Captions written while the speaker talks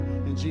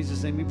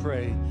Jesus' name we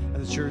pray. And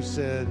the church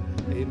said,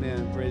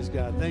 amen. Praise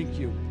God. Thank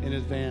you in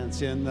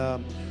advance. And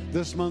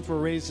this month we're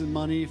raising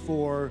money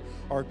for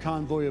our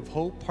Convoy of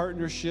Hope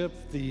partnership,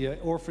 the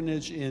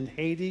orphanage in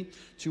Haiti,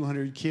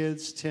 200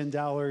 kids,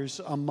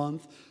 $10 a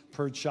month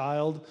per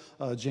child.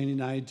 Janie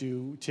and I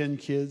do 10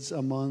 kids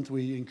a month.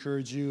 We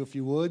encourage you, if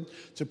you would,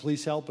 to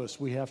please help us.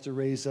 We have to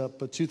raise up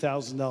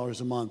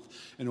 $2,000 a month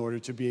in order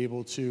to be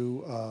able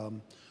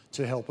to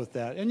help with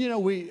that. And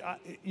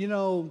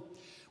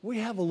we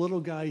have a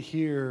little guy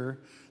here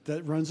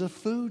that runs a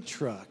food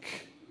truck.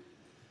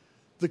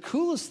 The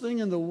coolest thing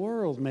in the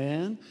world,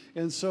 man.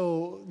 And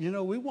so,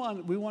 we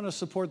want to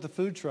support the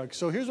food truck.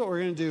 So here's what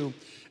we're going to do.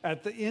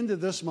 At the end of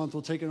this month,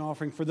 we'll take an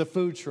offering for the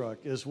food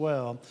truck as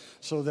well,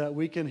 so that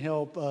we can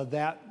help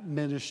that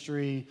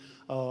ministry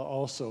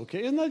also.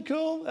 Okay, isn't that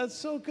cool? That's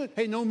so good.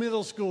 Hey, no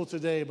middle school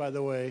today, by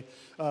the way.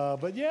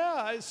 But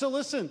yeah, so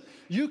listen,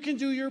 you can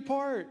do your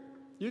part.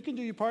 You can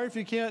do your part. If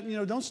you can't,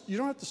 you don't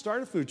have to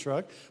start a food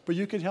truck, but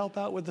you can help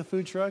out with the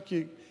food truck.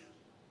 He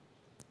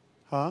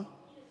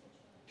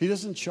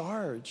doesn't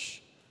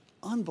charge.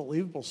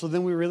 Unbelievable. So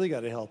then we really got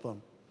to help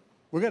him.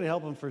 We got to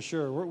help him for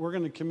sure. We're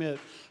going to commit.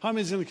 How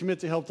many is going to commit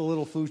to help the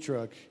little food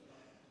truck?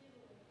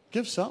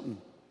 Give something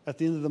at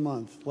the end of the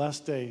month.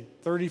 Last day,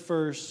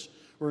 31st,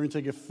 we're going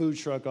to take a food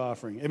truck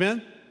offering.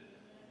 Amen?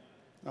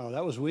 Oh,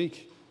 that was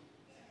weak.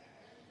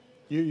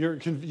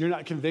 You're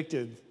not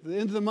convicted. At the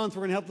end of the month, we're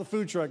going to help the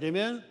food truck.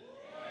 Amen?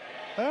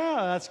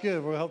 That's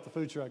good. We'll help the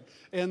food truck.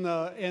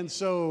 And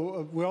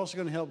so we're also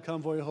going to help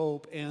Convoy of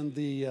Hope. And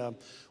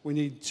we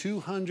need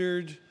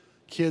 200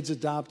 kids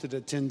adopted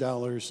at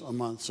 $10 a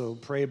month. So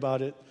pray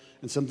about it.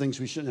 And some things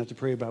we shouldn't have to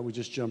pray about. We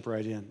just jump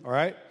right in. All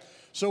right?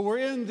 So we're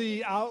in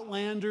the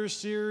Outlander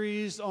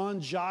series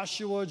on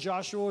Joshua.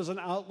 Joshua is an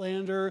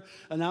outlander.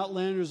 An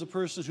outlander is a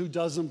person who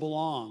doesn't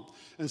belong.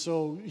 And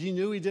so he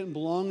knew he didn't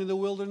belong in the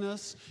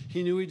wilderness.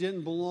 He knew he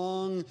didn't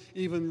belong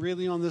even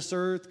really on this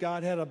earth.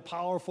 God had a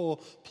powerful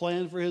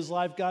plan for his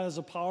life. God has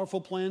a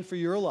powerful plan for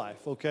your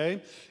life,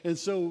 okay? And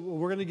so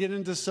we're going to get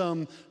into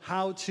some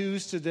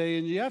how-tos today.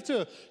 And you have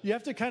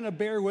to kind of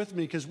bear with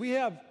me, because we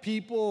have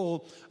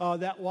people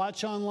that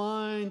watch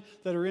online,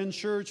 that are in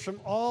church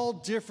from all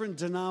different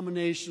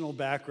denominational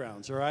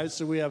backgrounds, all right?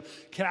 So we have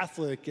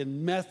Catholic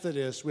and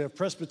Methodist, we have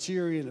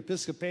Presbyterian,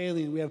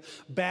 Episcopalian, we have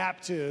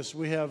Baptist,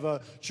 we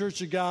have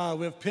Church of God,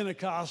 we have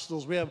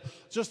Pentecostals, we have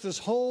just this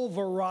whole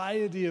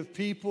variety of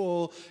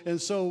people. And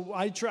so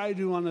I try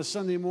to, on a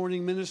Sunday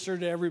morning, minister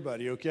to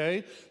everybody,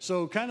 okay?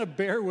 So kind of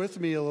bear with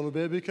me a little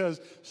bit, because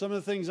some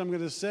of the things I'm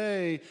going to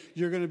say,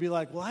 you're going to be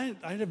like, well,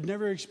 I have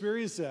never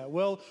experienced that.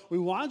 Well, we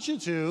want you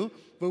to,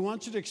 but we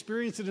want you to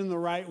experience it in the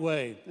right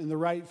way, in the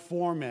right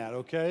format,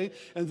 okay?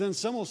 And then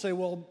some will say,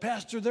 well,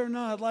 Pastor, they're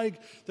not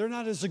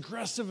as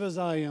aggressive as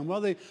I am.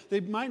 Well, they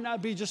might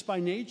not be just by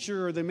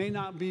nature, or they may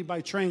not be by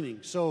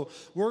training. So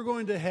we're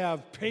going to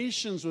have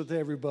patience with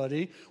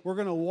everybody. We're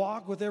going to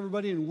walk with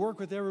everybody and work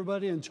with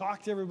everybody and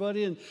talk to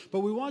everybody. But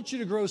we want you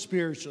to grow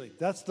spiritually.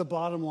 That's the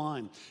bottom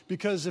line.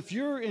 Because if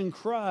you're in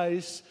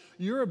Christ,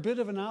 you're a bit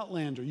of an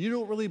outlander. You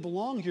don't really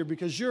belong here,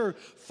 because your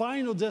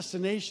final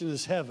destination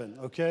is heaven,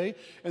 okay?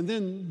 And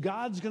then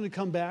God's going to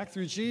come back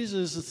through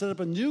Jesus and set up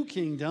a new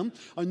kingdom,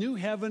 a new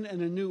heaven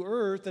and a new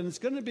earth, and it's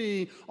going to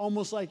be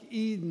almost like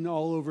Eden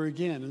all over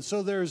again. And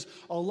so there's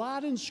a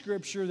lot in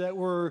Scripture that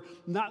we're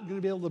not going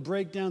to be able to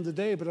break down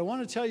today, but I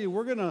want to tell you,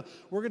 we're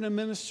going to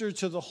minister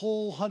to the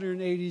whole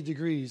 180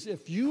 degrees.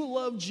 If you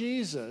love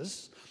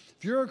Jesus,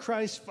 if you're a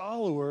Christ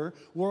follower,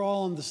 we're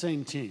all on the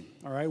same team,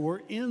 all right?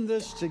 We're in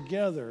this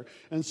together.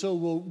 And so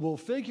we'll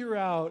figure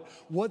out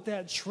what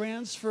that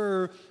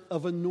transfer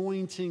of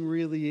anointing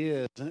really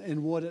is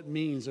and what it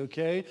means,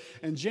 okay?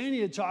 And Janie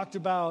had talked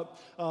about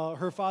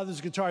her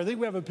father's guitar. I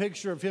think we have a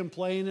picture of him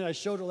playing it. I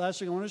showed it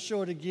last week. I want to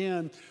show it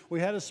again. We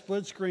had a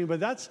split screen, but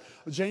that's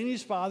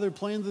Janie's father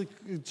playing the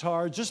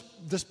guitar just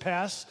this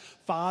past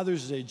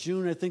Father's Day,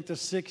 June, I think the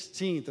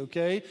 16th,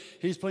 okay?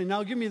 He's playing.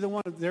 Now give me the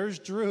one. There's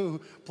Drew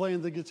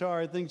playing the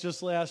guitar, I think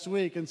just last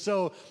week. And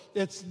so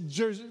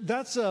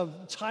that's a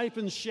type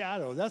and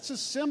shadow. That's a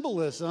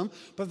symbolism,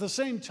 but at the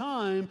same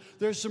time,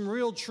 there's some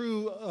real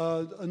true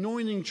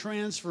anointing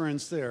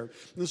transference there.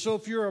 And so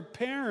if you're a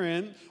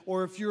parent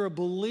or if you're a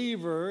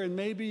believer, and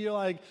maybe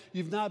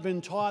you've not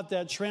been taught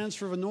that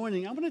transfer of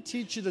anointing, I'm going to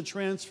teach you the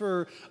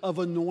transfer of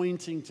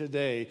anointing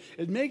today.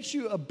 It makes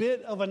you a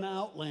bit of an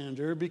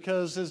outlander,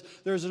 because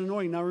there's an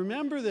anointing. Now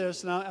remember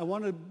this, and I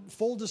want to,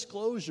 full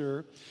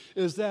disclosure,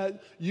 is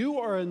that you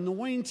are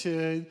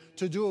anointed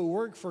to do a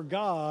work for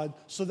God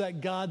so that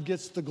God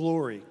gets the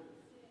glory.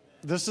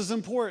 This is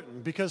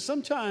important, because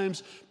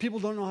sometimes people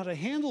don't know how to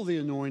handle the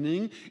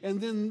anointing, and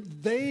then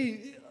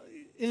they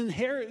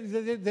inherit,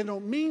 they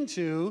don't mean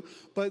to,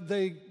 but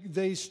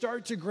they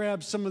start to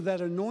grab some of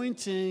that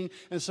anointing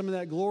and some of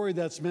that glory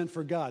that's meant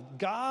for God.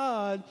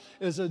 God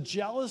is a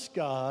jealous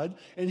God,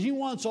 and he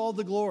wants all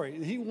the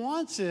glory. He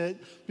wants it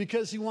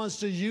because he wants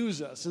to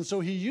use us. And so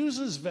he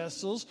uses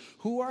vessels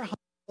who are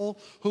humble,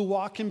 who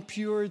walk in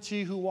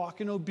purity, who walk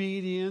in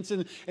obedience,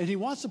 and he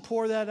wants to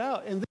pour that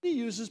out. And then he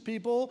uses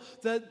people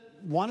that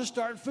want to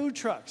start food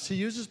trucks. He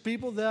uses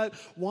people that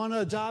want to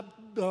adopt,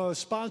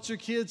 sponsor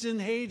kids in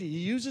Haiti. He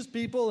uses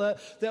people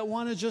that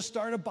want to just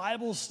start a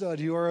Bible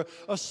study or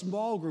a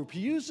small group. He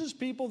uses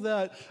people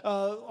that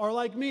are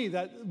like me,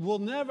 that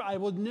I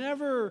will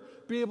never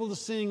be able to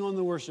sing on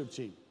the worship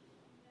team.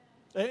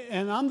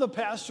 And I'm the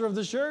pastor of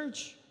the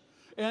church.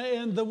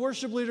 And the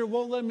worship leader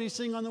won't let me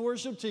sing on the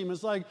worship team.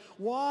 It's like,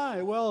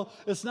 why? Well,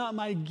 it's not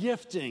my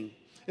gifting.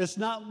 It's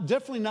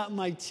definitely not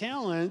my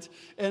talent,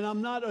 and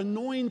I'm not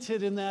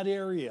anointed in that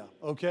area,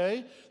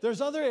 okay? There's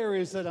other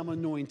areas that I'm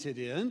anointed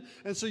in,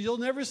 and so you'll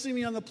never see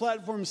me on the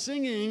platform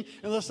singing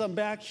unless I'm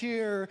back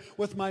here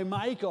with my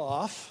mic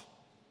off,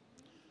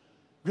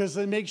 because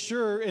they make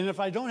sure, and if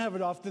I don't have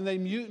it off, then they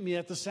mute me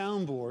at the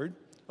soundboard.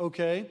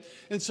 Okay?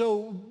 And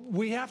so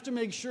we have to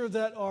make sure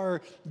that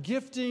our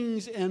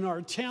giftings and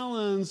our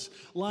talents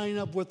line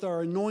up with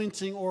our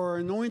anointing, or our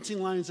anointing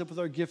lines up with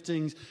our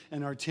giftings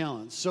and our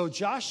talents. So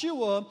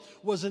Joshua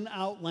was an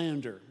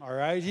outlander, all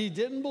right? He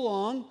didn't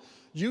belong.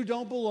 You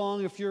don't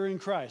belong if you're in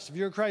Christ. If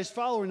you're a Christ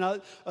follower, now,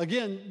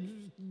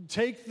 again,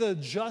 take the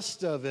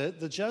gist of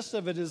it. The gist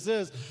of it is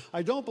this: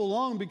 I don't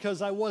belong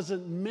because I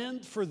wasn't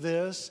meant for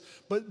this,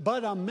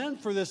 but I'm meant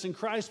for this in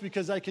Christ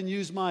because I can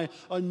use my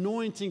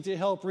anointing to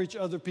help reach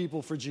other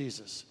people for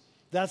Jesus.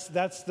 That's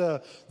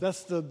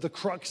the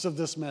crux of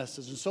this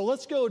message. And so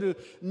let's go to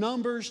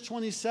Numbers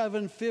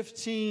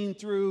 27:15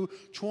 through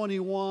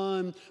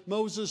 21.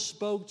 Moses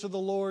spoke to the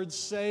Lord,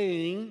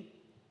 saying,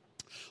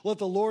 "Let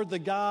the Lord, the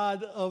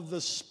God of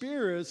the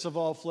spirits of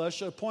all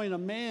flesh, appoint a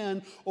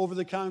man over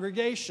the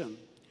congregation,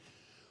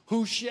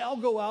 who shall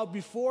go out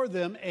before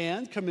them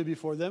and come in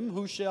before them,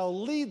 who shall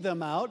lead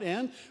them out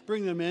and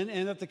bring them in,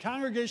 and that the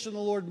congregation of the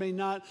Lord may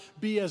not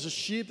be as a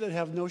sheep that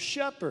have no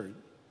shepherd."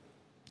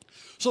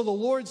 So the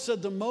Lord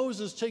said to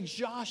Moses, "Take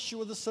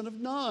Joshua the son of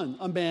Nun,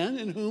 a man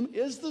in whom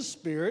is the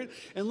Spirit,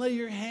 and lay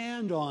your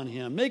hand on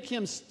him. Make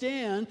him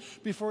stand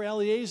before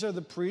Eleazar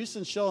the priest,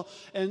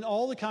 and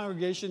all the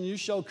congregation. You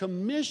shall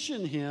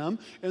commission him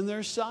in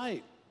their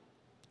sight.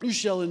 You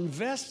shall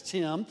invest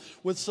him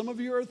with some of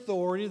your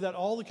authority, that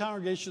all the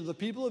congregation of the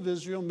people of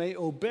Israel may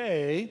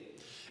obey.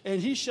 And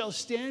he shall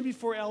stand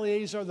before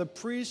Eleazar the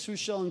priest, who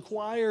shall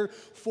inquire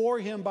for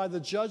him by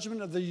the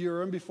judgment of the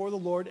Urim before the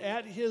Lord.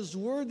 At his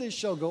word they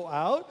shall go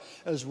out,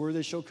 as word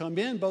they shall come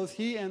in, both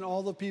he and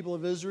all the people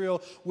of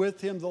Israel, with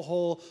him the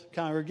whole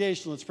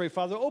congregation." Let's pray.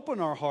 Father,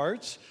 open our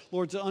hearts,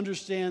 Lord, to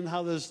understand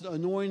how this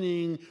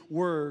anointing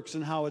works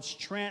and how it's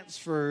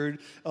transferred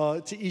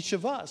to each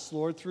of us,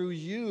 Lord, through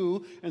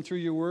you and through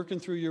your work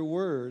and through your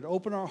word.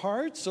 Open our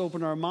hearts,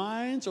 open our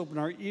minds, open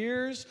our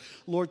ears,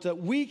 Lord, that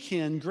we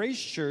can,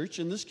 Grace Church,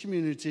 in this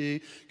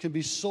community, can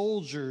be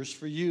soldiers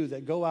for you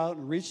that go out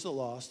and reach the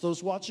lost.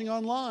 Those watching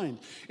online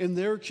in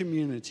their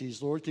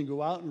communities, Lord, can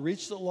go out and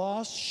reach the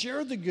lost,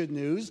 share the good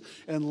news,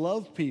 and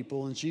love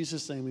people. In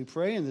Jesus' name we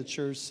pray. And the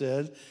church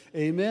said,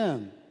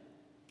 amen.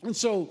 And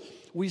so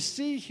we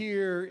see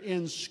here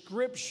in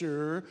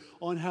Scripture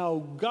on how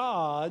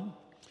God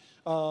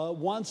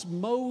wants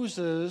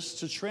Moses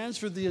to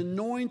transfer the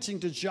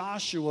anointing to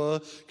Joshua,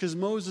 because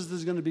Moses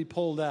is going to be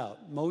pulled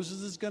out.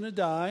 Moses is going to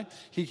die.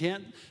 He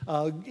can't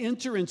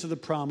enter into the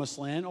promised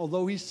land,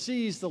 although he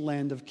sees the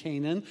land of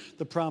Canaan,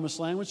 the promised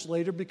land, which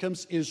later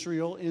becomes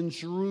Israel in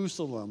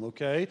Jerusalem,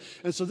 okay?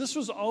 And so this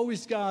was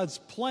always God's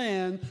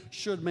plan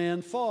should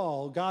man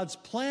fall. God's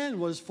plan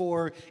was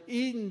for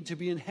Eden to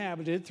be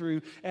inhabited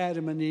through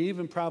Adam and Eve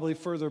and probably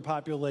further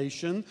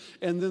population,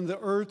 and then the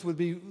earth would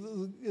be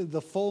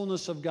the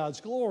fullness of God's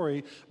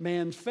glory.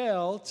 Man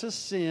fell to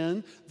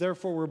sin,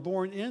 therefore we're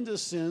born into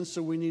sin,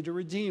 so we need a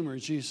Redeemer,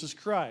 Jesus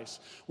Christ.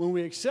 When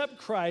we accept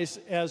Christ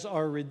as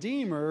our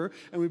Redeemer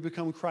and we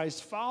become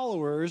Christ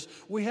followers,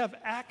 we have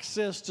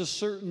access to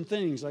certain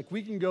things. Like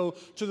we can go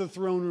to the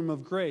throne room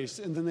of grace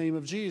in the name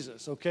of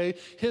Jesus, okay?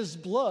 His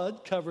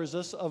blood covers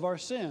us of our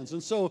sins.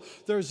 And so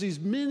there's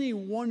these many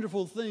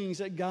wonderful things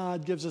that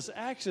God gives us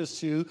access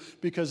to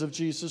because of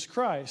Jesus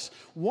Christ.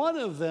 One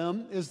of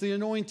them is the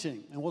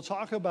anointing, and we'll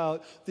talk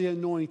about the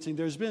anointing.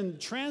 There's been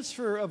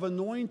transfer of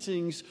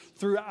anointings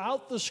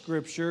throughout the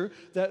Scripture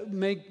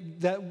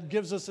that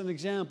gives us an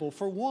example.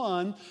 For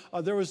one,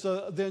 there was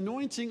the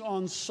anointing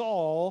on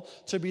Saul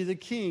to be the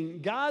king.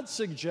 God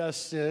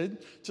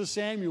suggested to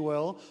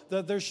Samuel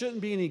that there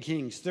shouldn't be any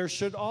kings. There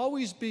should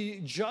always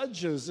be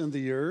judges in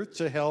the earth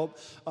to help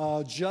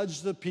judge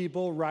the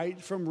people right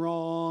from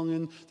wrong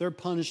and their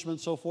punishment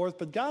and so forth.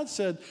 But God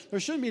said there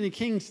shouldn't be any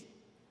kings.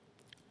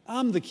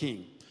 I'm the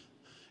king.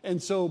 And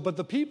so, but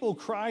the people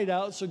cried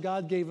out, so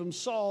God gave him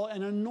Saul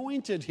and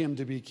anointed him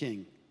to be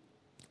king.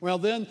 Well,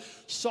 then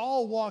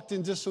Saul walked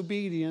in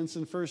disobedience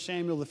in 1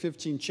 Samuel, the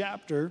 15th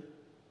chapter.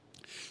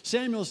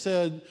 Samuel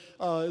said,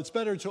 it's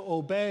better to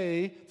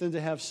obey than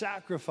to have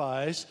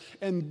sacrifice.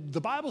 And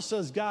the Bible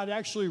says God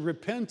actually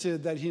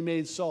repented that he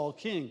made Saul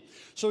king.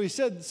 So he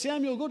said,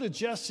 Samuel, go to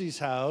Jesse's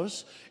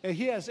house, and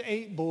he has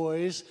 8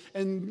 boys,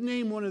 and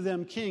name one of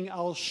them king.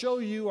 I'll show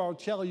you, I'll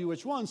tell you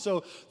which one.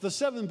 So the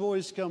 7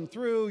 boys come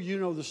through. You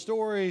know the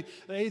story.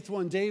 The 8th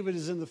one, David,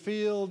 is in the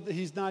field.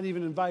 He's not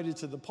even invited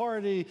to the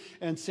party.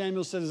 And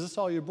Samuel said, is this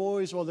all your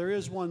boys? Well, there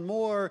is one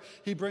more.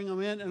 He bring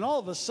them in. And all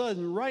of a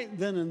sudden, right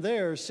then and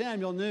there,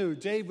 Samuel knew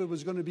David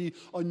was going to be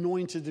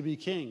anointed to be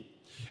king.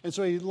 And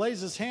so he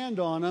lays his hand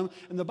on him,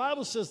 and the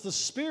Bible says the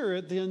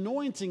Spirit, the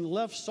anointing,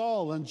 left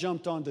Saul and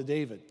jumped onto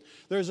David.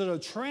 There's a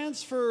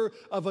transfer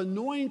of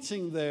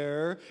anointing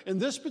there in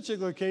this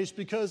particular case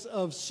because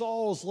of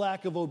Saul's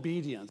lack of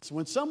obedience.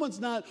 When someone's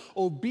not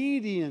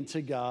obedient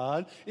to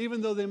God,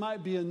 even though they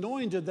might be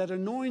anointed, that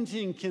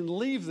anointing can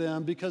leave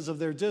them because of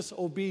their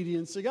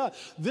disobedience to God.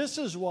 This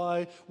is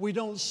why we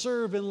don't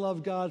serve and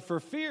love God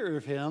for fear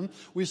of him.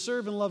 We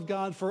serve and love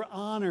God for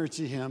honor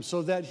to him,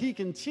 so that he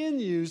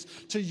continues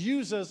to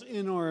use us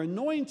in our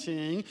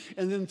anointing,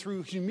 and then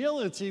through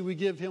humility we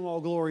give him all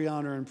glory,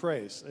 honor, and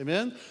praise.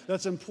 Amen?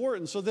 That's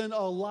important. So then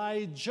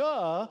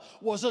Elijah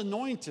was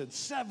anointed.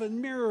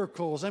 7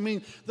 miracles. I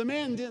mean, the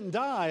man didn't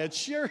die. A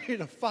chariot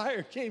of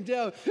fire came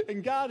down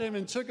and got him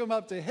and took him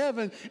up to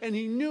heaven, and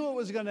he knew it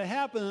was going to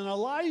happen. And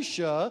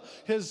Elisha,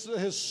 his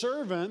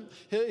servant,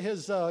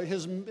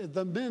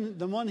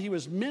 the one he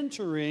was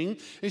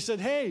mentoring, he said,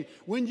 hey,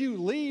 when you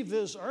leave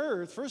this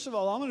earth, first of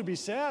all, I'm going to be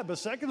sad, but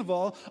second of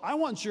all, I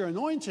want your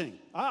anointing.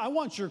 I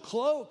want your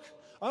cloak.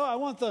 Oh, I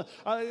want the,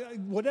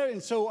 whatever.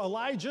 And so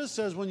Elijah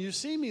says, when you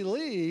see me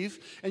leave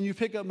and you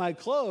pick up my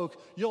cloak,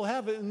 you'll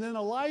have it. And then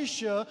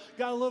Elisha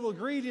got a little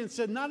greedy and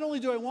said, not only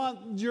do I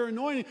want your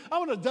anointing, I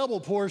want a double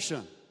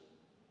portion.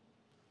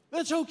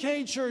 It's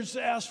okay, church,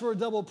 to ask for a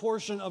double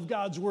portion of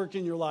God's work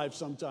in your life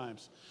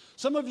sometimes.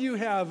 Some of you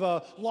have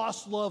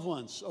lost loved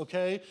ones,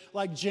 okay,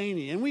 like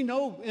Janie. And we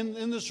know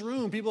in this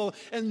room, people,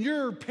 and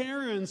your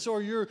parents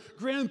or your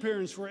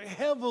grandparents were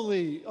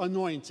heavily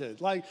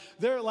anointed. Like,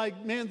 they're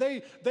like, man,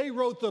 they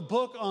wrote the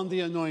book on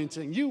the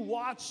anointing. You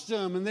watched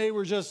them, and they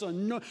were just,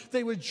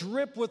 they would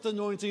drip with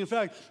anointing. In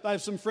fact, I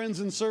have some friends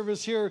in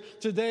service here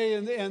today,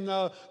 and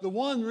the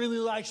one really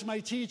likes my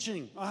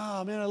teaching.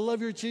 Ah, man, I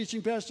love your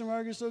teaching, Pastor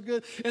Mark, it's so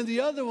good. And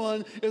the other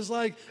one is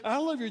like, I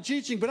love your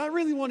teaching, but I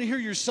really want to hear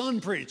your son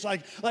preach.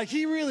 Like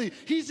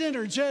he's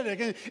energetic,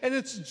 and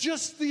it's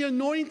just the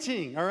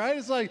anointing, all right?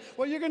 It's like,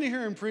 well, you're going to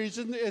hear him preach.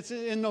 It's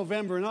in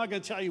November, and I'm not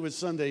going to tell you what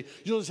Sunday.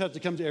 You'll just have to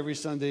come to every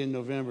Sunday in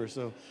November,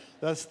 so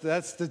that's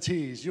the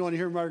tease. You want to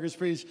hear Marcus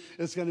preach?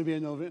 It's going to be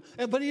in November.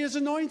 But he is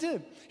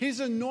anointed. He's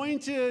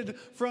anointed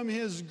from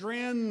his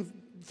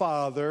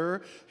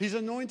grandfather. He's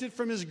anointed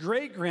from his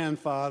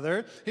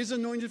great-grandfather. He's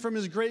anointed from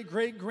his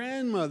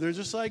great-great-grandmother,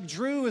 just like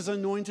Drew is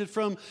anointed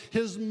from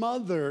his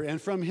mother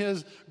and from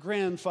his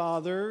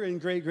grandfather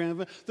and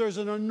great-grandfather. There's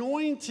an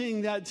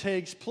anointing that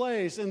takes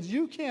place, and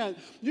you can't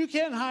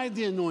hide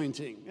the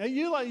anointing.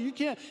 You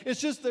can't. It's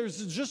just,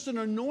 there's just an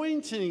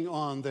anointing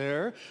on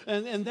there,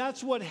 and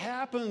that's what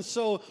happens.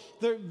 So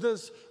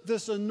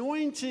this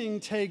anointing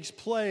takes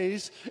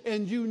place,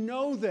 and you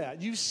know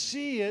that. You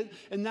see it,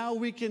 and now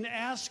we can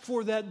ask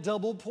for that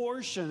double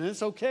portion.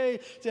 It's okay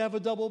to have a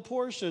double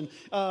portion.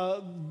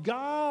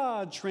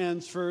 God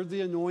transferred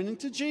the anointing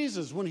to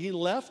Jesus. When he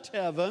left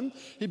heaven,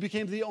 he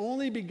became the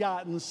only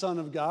begotten Son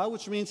of God,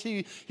 which means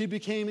he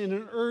became in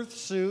an earth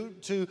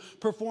suit to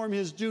perform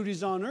his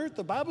duties on earth.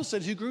 The Bible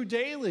said he grew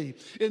daily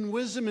in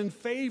wisdom and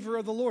favor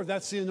of the Lord.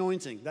 That's the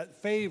anointing, that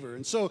favor.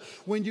 And so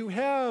when you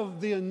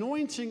have the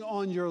anointing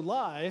on your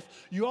life,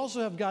 you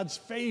also have God's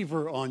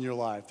favor on your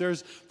life.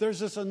 There's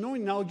this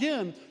anointing. Now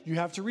again, you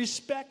have to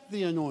respect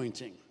the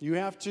anointing. You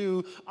have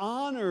to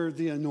honor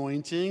the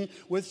anointing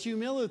with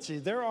humility.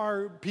 There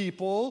are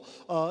people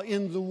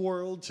in the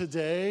world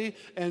today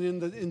and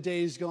in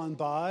days gone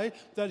by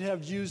that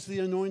have used the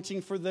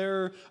anointing for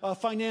their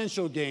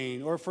financial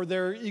gain or for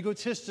their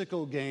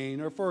egotistical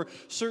gain or for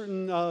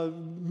certain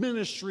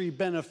ministry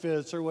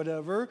benefits or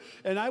whatever.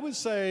 And I would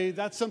say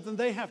that's something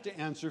they have to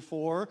answer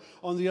for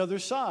on the other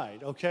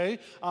side, okay?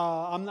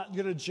 I'm not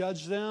going to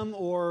judge them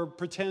or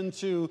pretend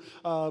to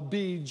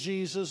be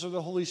Jesus or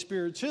the Holy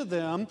Spirit to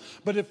them,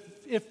 but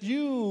if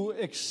you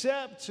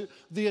accept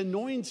the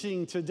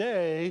anointing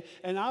today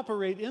and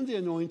operate in the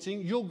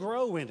anointing, you'll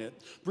grow in it.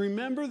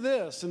 Remember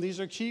this, and these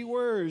are key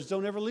words.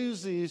 Don't ever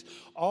lose these.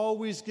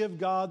 Always give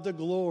God the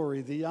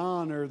glory, the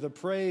honor, the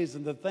praise,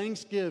 and the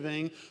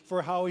thanksgiving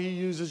for how he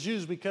uses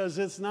you, because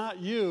it's not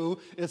you,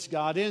 it's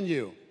God in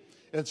you.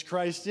 It's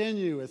Christ in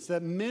you. It's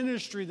that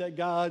ministry that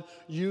God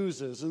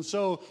uses. And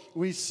so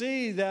we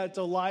see that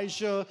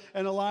Elisha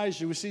and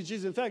Elijah, we see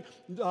Jesus. In fact,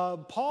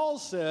 Paul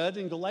said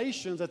in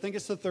Galatians, I think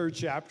it's the 3rd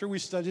chapter, we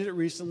studied it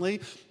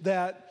recently,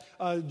 that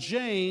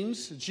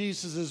James,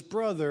 Jesus'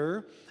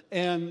 brother,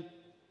 and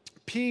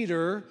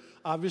Peter,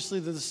 obviously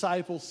the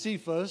disciple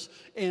Cephas,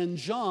 and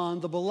John,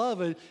 the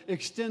beloved,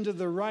 extended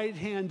the right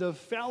hand of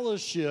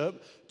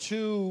fellowship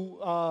to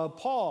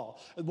Paul.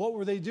 And what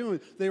were they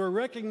doing? They were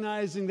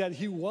recognizing that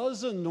he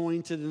was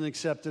anointed and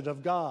accepted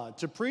of God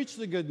to preach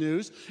the good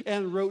news,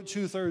 and wrote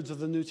 2/3 of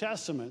the New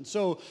Testament.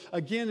 So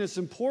again, it's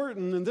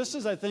important, and this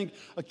is, I think,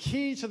 a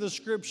key to the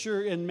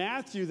scripture in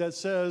Matthew that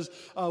says,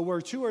 where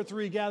 2 or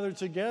 3 gather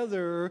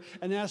together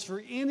and ask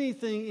for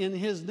anything in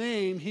his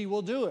name, he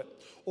will do it.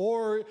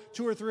 Or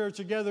 2 or 3 are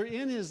together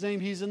in his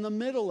name, he's in the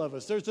middle of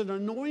us. There's an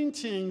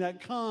anointing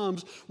that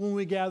comes when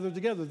we gather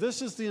together.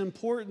 This is the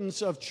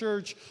importance of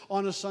church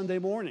on a Sunday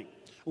morning.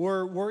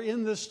 We're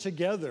in this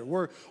together.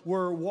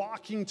 We're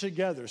walking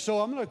together. So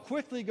I'm going to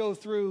quickly go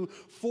through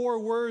 4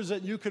 words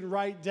that you can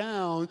write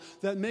down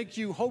that make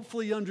you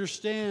hopefully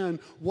understand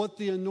what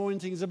the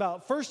anointing is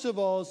about. First of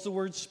all, it's the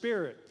word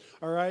spirit.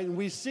 All right, and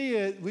we see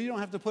it. We don't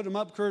have to put them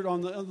up, Kurt, on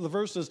the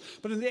verses.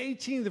 But in the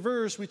 18th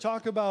verse, we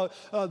talk about,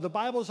 the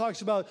Bible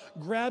talks about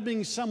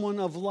grabbing someone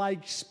of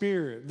like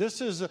spirit.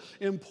 This is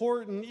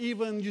important.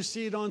 Even you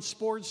see it on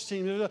sports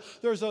teams.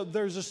 There's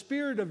a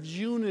spirit of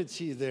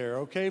unity there,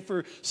 okay,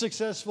 for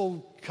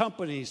successful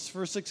companies,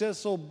 for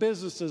successful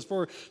businesses,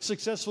 for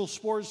successful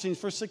sports teams,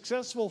 for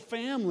successful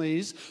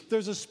families.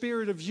 There's a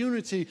spirit of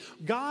unity.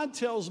 God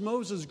tells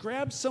Moses,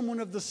 grab someone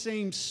of the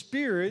same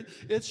spirit.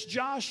 It's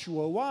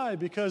Joshua. Why?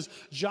 Because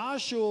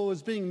Joshua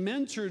was being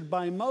mentored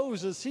by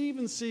Moses. He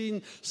even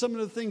seen some of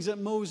the things that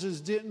Moses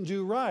didn't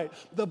do right.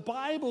 The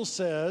Bible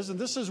says, and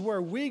this is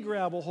where we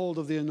grab a hold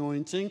of the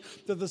anointing,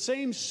 that the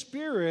same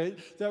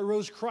spirit that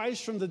rose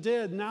Christ from the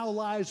dead now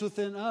lies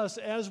within us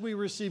as we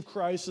receive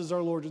Christ as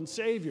our Lord and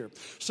Savior.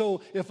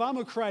 So if I'm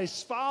a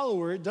Christ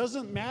follower, it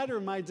doesn't matter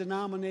my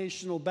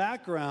denominational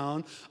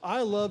background.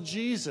 I love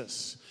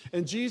Jesus.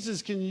 And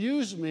Jesus can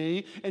use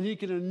me, and he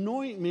can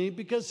anoint me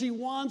because he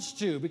wants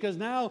to, because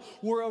now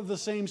we're of the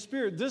same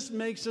spirit. This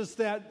makes us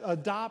that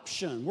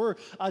adoption. We're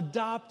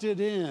adopted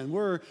in.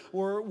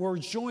 We're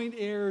joint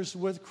heirs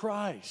with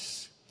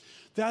Christ.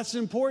 That's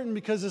important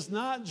because it's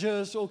not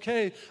just,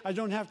 okay, I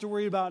don't have to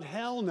worry about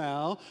hell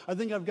now. I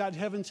think I've got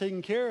heaven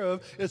taken care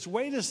of. It's,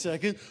 wait a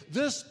second,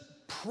 this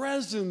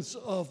presence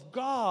of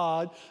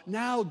God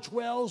now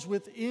dwells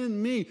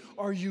within me.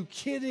 Are you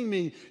kidding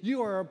me?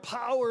 You are a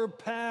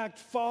power-packed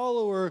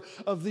follower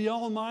of the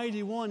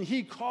Almighty One.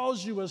 He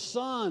calls you a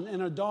son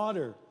and a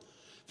daughter.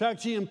 In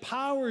fact, he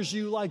empowers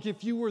you like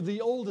if you were the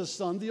oldest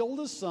son. The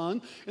oldest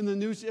son in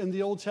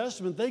the Old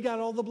Testament, they got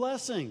all the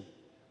blessing.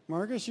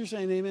 Marcus, you're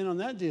saying amen on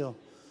that deal.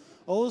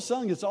 Oldest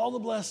son gets all the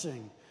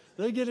blessing.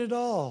 They get it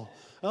all.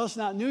 Well, it's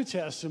not New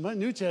Testament.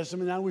 New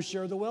Testament, now we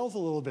share the wealth a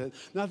little bit.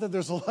 Not that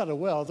there's a lot of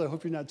wealth. I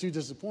hope you're not too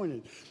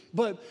disappointed.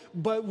 But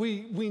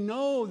we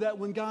know that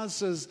when God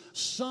says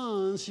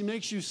sons, he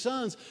makes you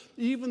sons.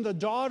 Even the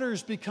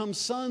daughters become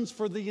sons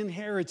for the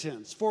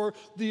inheritance, for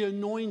the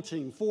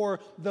anointing,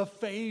 for the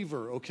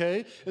favor,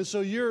 okay? And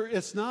so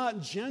it's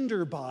not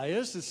gender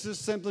bias. It's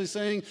just simply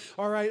saying,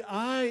 all right,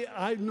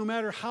 I no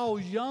matter how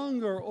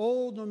young or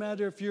old, no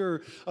matter if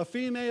you're a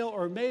female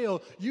or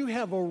male, you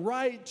have a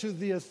right to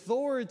the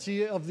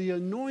authority of the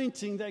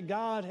anointing that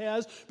God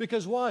has.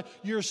 Because why?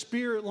 Your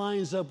spirit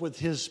lines up with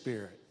his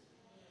spirit.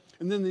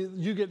 And then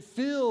you get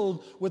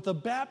filled with the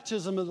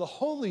baptism of the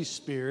Holy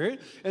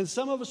Spirit. And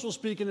some of us will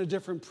speak in a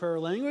different prayer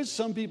language.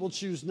 Some people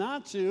choose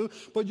not to.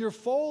 But you're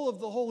full of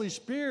the Holy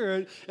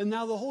Spirit. And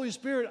now the Holy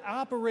Spirit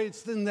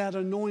operates in that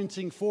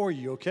anointing for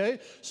you, okay?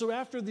 So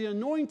after the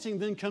anointing,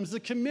 then comes the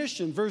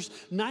commission. Verse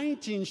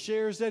 19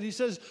 shares that he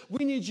says,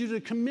 we need you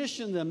to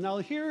commission them. Now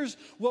here's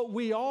what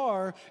we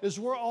are, is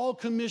we're all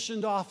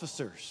commissioned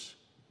officers.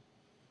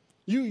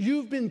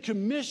 You've been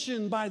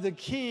commissioned by the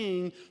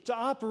king to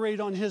operate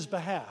on his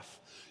behalf.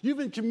 You've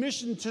been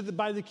commissioned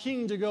by the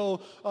king to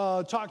go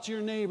talk to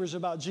your neighbors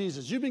about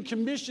Jesus. You've been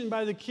commissioned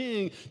by the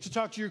king to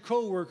talk to your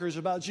coworkers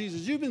about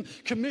Jesus. You've been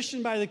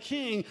commissioned by the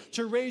king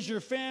to raise your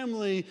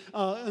family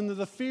under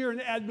the fear and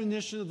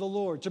admonition of the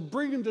Lord, to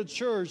bring them to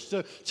church,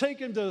 to take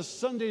them to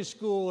Sunday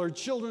school or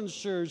children's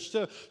church,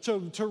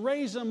 to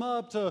raise them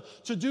up,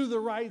 to do the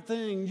right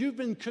thing. You've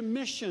been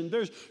commissioned.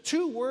 There's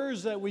 2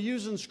 words that we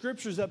use in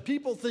scriptures that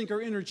people think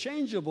are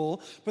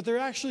interchangeable, but they're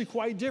actually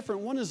quite different.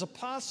 One is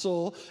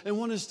apostle and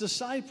one is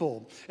disciple.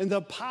 And the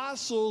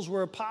apostles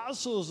were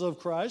apostles of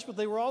Christ, but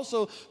they were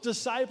also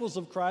disciples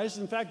of Christ.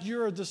 In fact,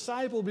 you're a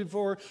disciple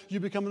before you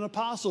become an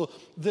apostle.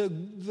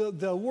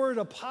 The word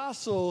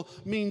apostle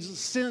means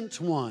sent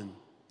one.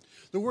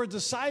 The word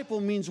disciple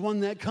means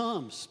one that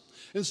comes.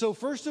 And so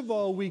first of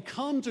all, we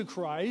come to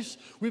Christ,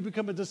 we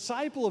become a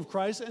disciple of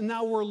Christ, and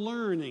now we're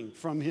learning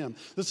from him.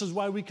 This is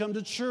why we come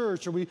to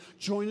church, or we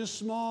join a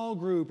small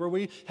group, or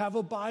we have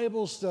a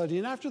Bible study.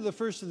 And after the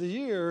first of the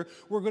year,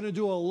 we're going to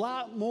do a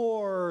lot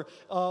more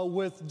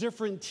with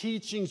different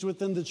teachings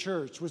within the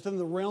church, within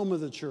the realm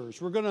of the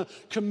church. We're going to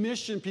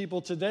commission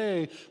people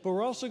today, but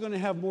we're also going to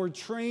have more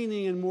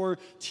training and more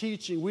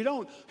teaching.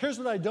 Here's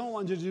what I don't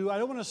want to do. I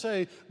don't want to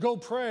say, go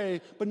pray,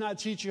 but not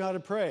teach you how to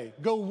pray.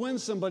 Go win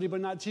somebody,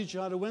 but not teach teach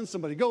you how to win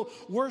somebody. Go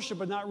worship,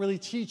 but not really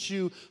teach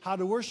you how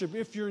to worship.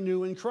 If you're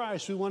new in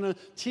Christ, we want to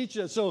teach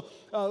that. So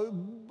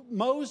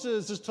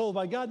Moses is told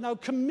by God, now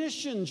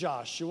commission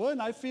Joshua.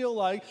 And I feel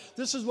like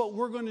this is what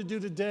we're going to do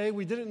today.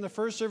 We did it in the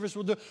first service.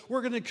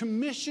 We're going to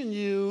commission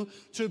you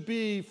to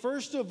be,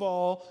 first of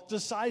all,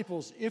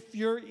 disciples. If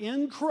you're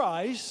in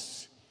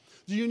Christ,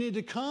 you need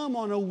to come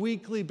on a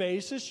weekly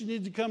basis. You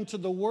need to come to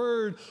the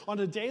Word on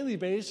a daily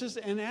basis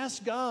and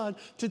ask God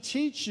to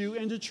teach you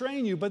and to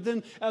train you. But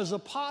then as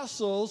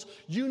apostles,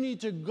 you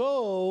need to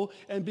go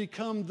and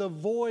become the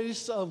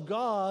voice of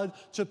God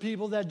to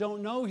people that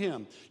don't know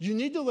Him. You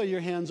need to lay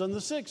your hands on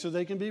the sick so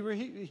they can be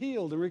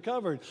healed and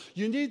recovered.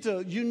 You need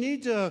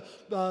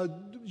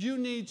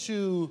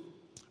to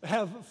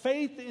have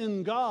faith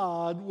in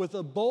God with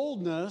a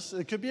boldness.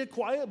 It could be a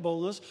quiet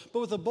boldness,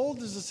 but with a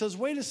boldness that says,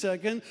 wait a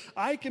second,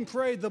 I can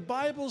pray. The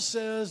Bible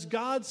says,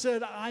 God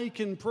said I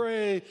can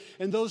pray,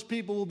 and those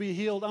people will be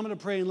healed. I'm going to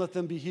pray and let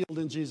them be healed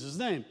in Jesus'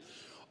 name.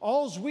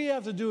 All we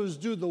have to do is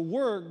do the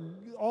work.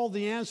 All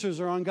the answers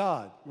are on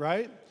God,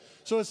 right?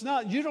 So it's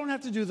not, you don't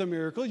have to do the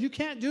miracle. You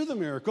can't do the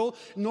miracle,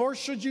 nor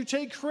should you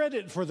take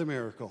credit for the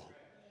miracle.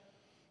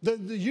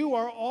 You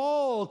are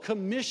all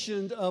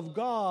commissioned of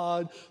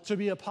God to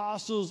be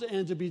apostles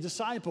and to be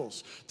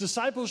disciples.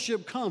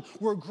 Discipleship comes.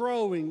 We're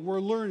growing. We're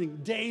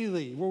learning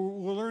daily.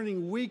 We're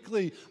learning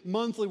weekly,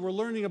 monthly. We're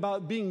learning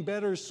about being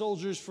better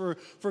soldiers for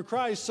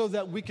Christ so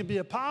that we can be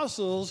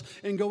apostles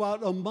and go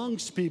out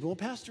amongst people.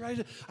 Pastor,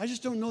 I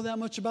just don't know that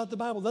much about the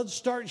Bible. Let's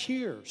start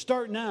here.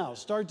 Start now.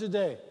 Start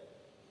today.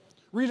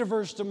 Read a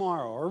verse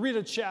tomorrow, or read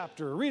a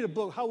chapter, or read a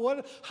book.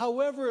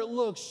 However it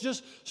looks,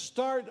 just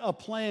start a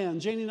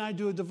plan. Janie and I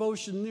do a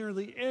devotion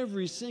nearly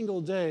every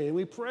single day, and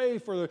we pray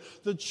for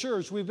the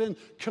church. We've been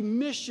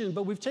commissioned,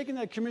 but we've taken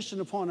that commission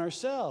upon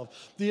ourselves.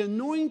 The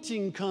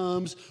anointing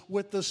comes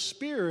with the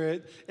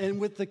Spirit and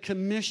with the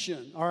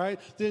commission, all right?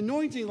 The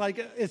anointing,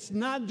 it's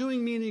not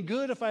doing me any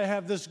good if I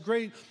have this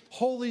great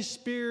Holy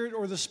Spirit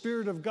or the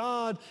Spirit of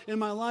God in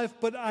my life,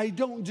 but I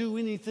don't do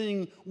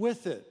anything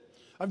with it.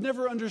 I've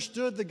never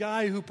understood the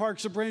guy who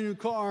parks a brand new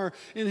car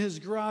in his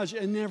garage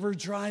and never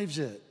drives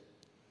it.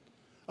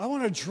 I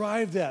want to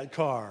drive that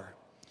car.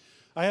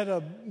 I had a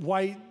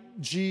white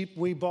Jeep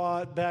we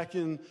bought back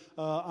in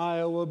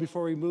Iowa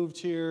before we moved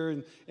here,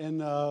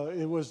 and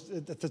it was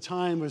at the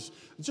time was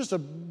just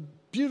a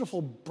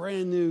beautiful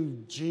brand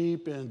new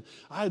Jeep, and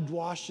I had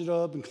washed it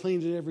up and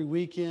cleaned it every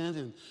weekend.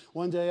 And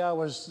one day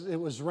it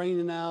was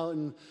raining out,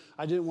 and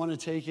I didn't want to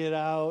take it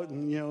out,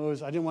 and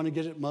I didn't want to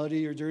get it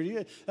muddy or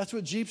dirty. That's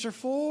what Jeeps are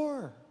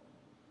for.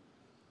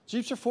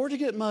 Jeeps are for to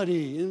get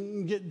muddy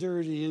and get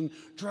dirty and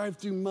drive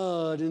through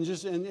mud and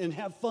just and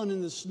have fun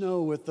in the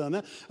snow with them.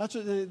 That's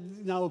what.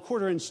 Now, a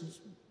quarter-inch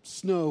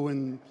snow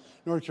in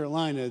North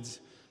Carolina,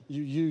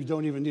 you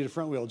don't even need a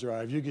front-wheel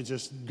drive. You could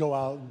just go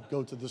out,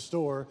 go to the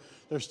store.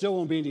 There still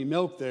won't be any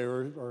milk there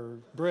or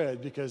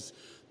bread because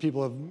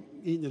people have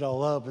eaten it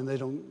all up and they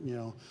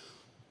don't,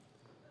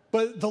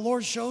 But the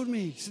Lord showed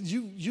me, he said,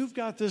 you've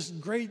got this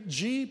great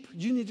Jeep.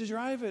 You need to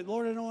drive it.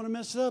 Lord, I don't want to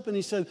mess it up. And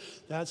he said,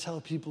 that's how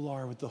people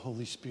are with the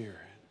Holy Spirit.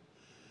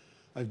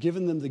 I've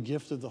given them the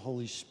gift of the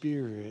Holy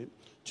Spirit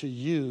to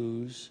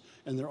use,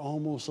 and they're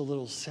almost a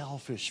little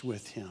selfish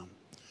with him.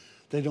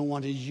 They don't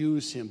want to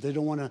use him. They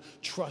don't want to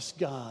trust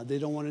God. They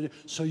don't want to.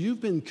 So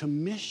you've been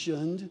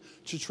commissioned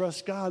to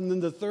trust God. And then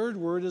the third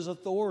word is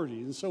authority.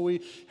 And so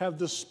we have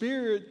the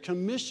Spirit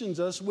commissions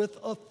us with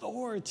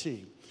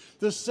authority.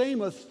 The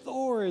same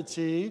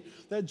authority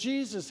that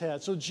Jesus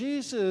had. So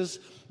Jesus,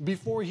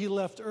 before he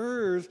left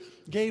earth,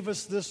 gave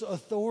us this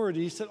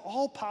authority. He said,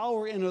 all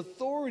power and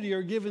authority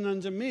are given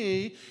unto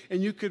me.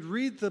 And you could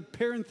read the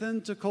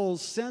parenthetical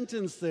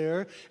sentence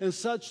there. And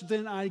such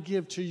then I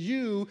give to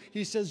you.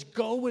 He says,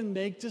 go and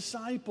make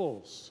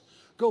disciples.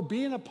 Go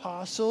be an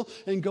apostle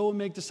and go and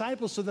make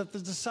disciples so that the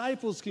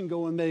disciples can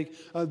go and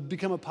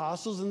become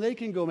apostles and they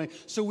can go make.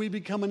 So we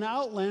become an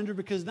outlander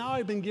because now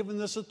I've been given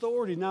this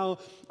authority. Now,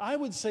 I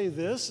would say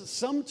this,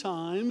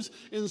 sometimes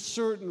in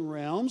certain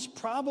realms,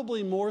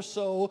 probably more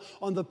so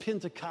on the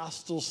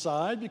Pentecostal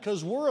side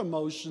because we're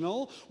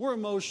emotional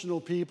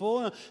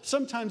people.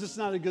 Sometimes it's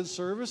not a good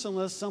service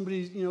unless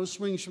somebody,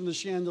 swings from the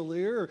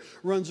chandelier or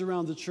runs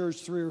around the church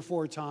 3 or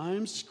 4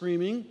 times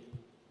screaming.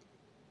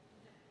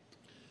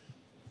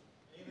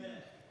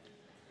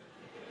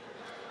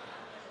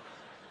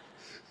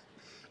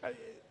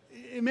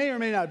 It may or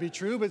may not be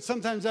true, but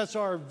sometimes that's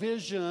our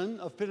vision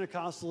of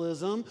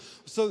Pentecostalism.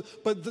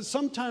 But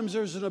sometimes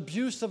there's an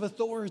abuse of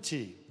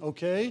authority,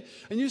 okay?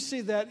 And you see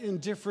that in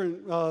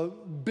different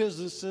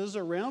businesses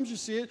or realms. You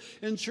see it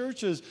in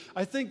churches.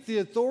 I think the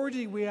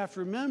authority we have to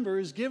remember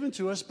is given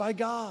to us by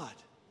God.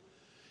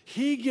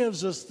 He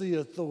gives us the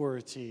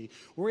authority.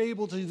 We're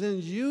able to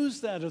then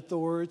use that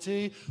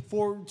authority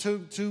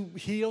to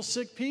heal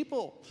sick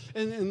people.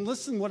 And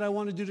listen, what I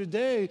want to do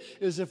today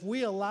is if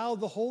we allow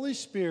the Holy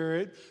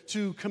Spirit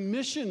to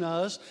commission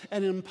us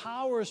and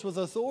empower us with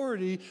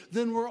authority,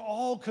 then we're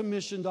all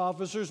commissioned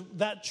officers.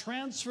 That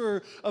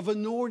transfer of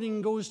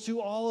anointing goes to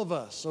all of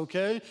us,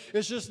 okay?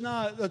 It's just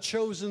not a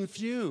chosen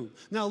few.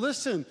 Now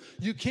listen,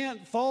 you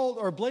can't fault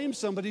or blame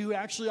somebody who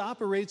actually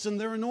operates in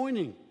their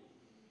anointing.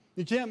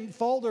 You can't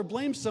fault or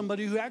blame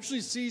somebody who actually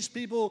sees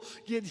people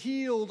get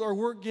healed or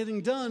work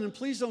getting done. And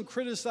please don't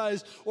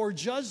criticize or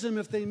judge them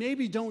if they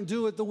maybe don't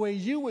do it the way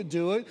you would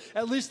do it.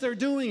 At least they're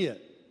doing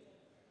it.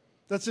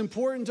 That's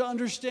important to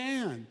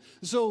understand.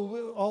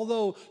 So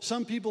although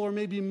some people are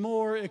maybe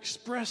more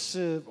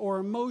expressive or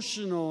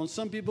emotional, and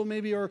some people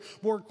maybe are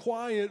more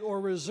quiet or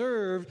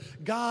reserved,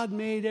 God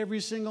made every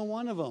single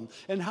one of them.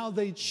 And how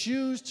they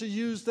choose to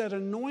use that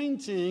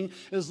anointing,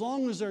 as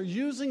long as they're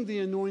using the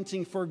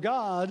anointing for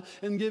God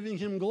and giving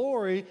Him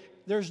glory,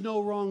 there's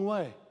no wrong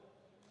way.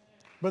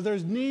 But there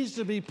needs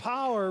to be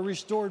power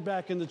restored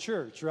back in the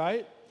church,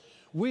 right?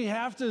 We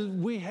have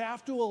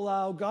to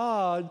allow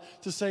God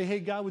to say, hey,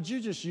 God, would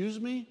you just use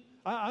me?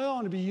 I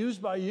want to be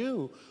used by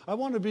you. I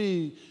want to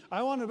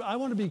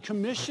be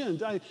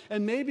commissioned.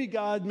 And maybe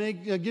God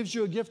gives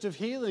you a gift of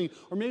healing,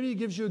 or maybe He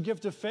gives you a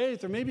gift of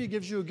faith, or maybe He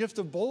gives you a gift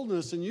of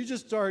boldness, and you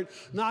just start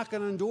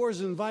knocking on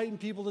doors and inviting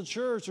people to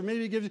church, or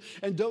maybe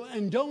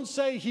don't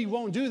say He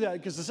won't do that,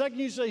 because the second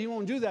you say He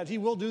won't do that, He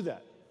will do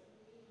that.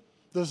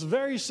 This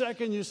very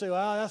second you say,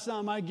 well, that's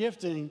not my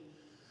gifting,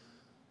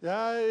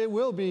 yeah, it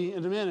will be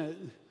in a minute.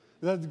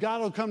 That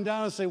God will come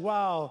down and say,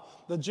 wow,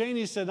 that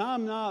Janie said,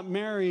 I'm not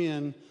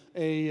marrying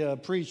a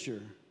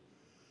preacher.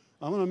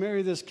 I'm going to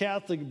marry this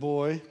Catholic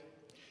boy,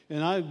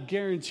 and I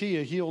guarantee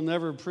you he'll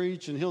never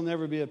preach and he'll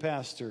never be a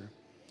pastor.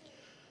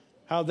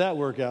 How'd that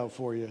work out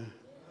for you?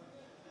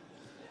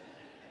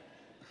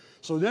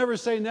 So never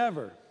say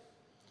never.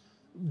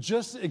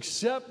 Just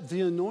accept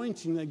the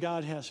anointing that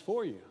God has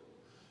for you.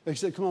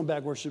 Come on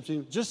back, worship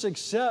team. Just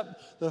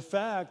accept the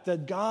fact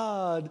that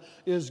God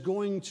is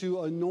going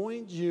to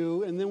anoint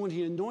you, and then when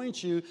He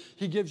anoints you,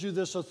 He gives you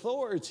this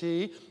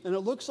authority, and it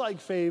looks like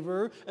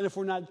favor, and if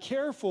we're not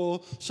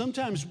careful,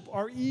 sometimes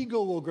our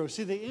ego will grow.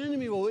 See, the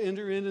enemy will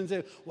enter in and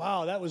say,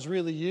 wow, that was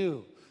really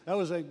you. That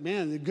was like,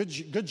 man,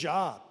 good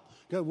job.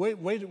 Good,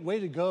 way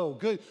to go.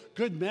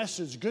 Good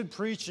message, good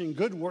preaching,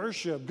 good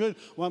worship, good.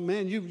 Well,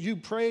 man, you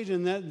prayed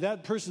and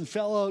that person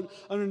fell out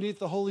underneath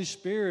the Holy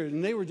Spirit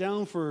and they were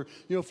down for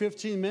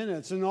 15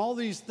 minutes and all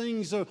these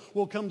things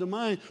will come to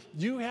mind.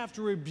 You have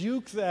to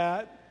rebuke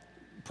that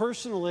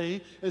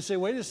personally and say,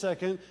 wait a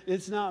second,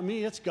 it's not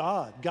me, it's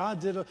God. God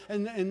did it,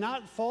 and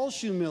not false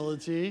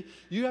humility.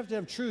 You have to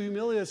have true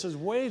humility that says,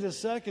 wait a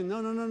second,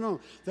 no.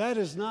 That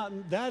is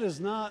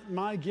not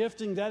my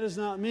gifting, that is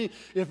not me.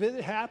 If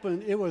it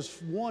happened, it was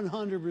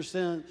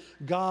 100%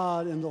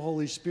 God and the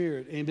Holy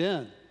Spirit.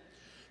 Amen.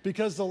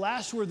 Because the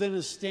last word then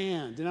is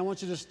stand. And I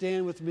want you to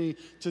stand with me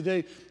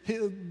today.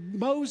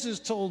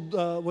 Moses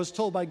was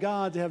told by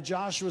God to have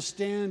Joshua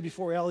stand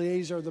before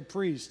Eleazar the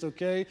priest,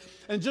 okay?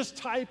 And just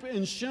type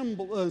in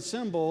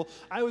symbol,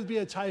 I would be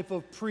a type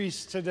of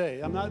priest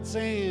today. I'm not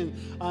saying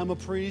I'm a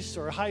priest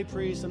or a high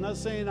priest. I'm not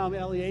saying I'm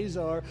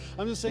Eleazar.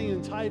 I'm just saying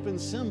in type and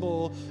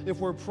symbol, if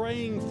we're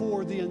praying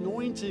for the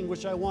anointing,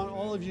 which I want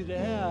all of you to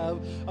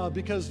have,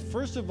 because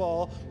first of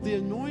all, the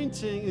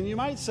anointing, and you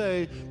might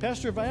say,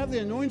 Pastor, if I have the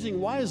anointing,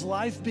 why is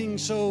life being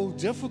so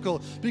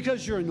difficult?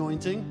 Because you're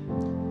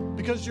anointing,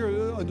 because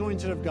you're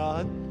anointed of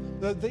God.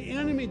 The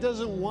enemy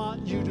doesn't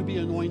want you to be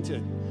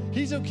anointed.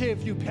 He's okay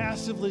if you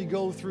passively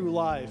go through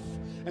life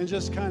and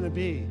just kind of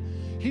be.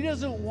 He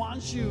doesn't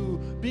want you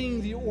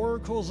being the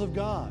oracles of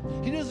God.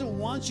 He doesn't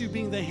want you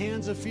being the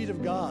hands and feet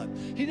of God.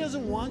 He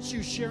doesn't want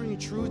you sharing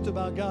truth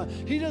about God.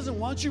 He doesn't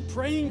want you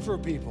praying for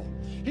people.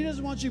 He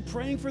doesn't want you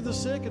praying for the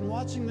sick and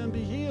watching them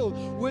be healed,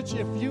 which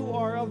if you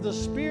are of the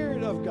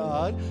Spirit of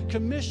God,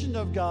 commissioned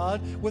of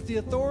God, with the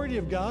authority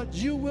of God,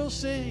 you will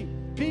see.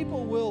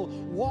 People will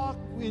walk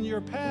in your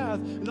path,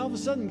 and all of a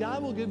sudden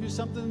God will give you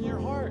something in your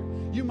heart.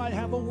 You might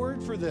have a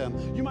word for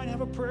them. You might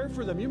have a prayer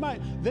for them.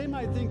 They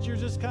might think you're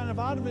just kind of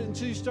out of it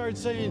until you start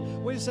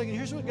saying, wait a second,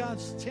 here's what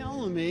God's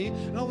telling me.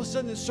 And all of a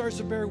sudden it starts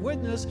to bear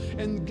witness,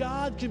 and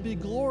God can be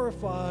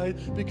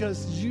glorified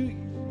because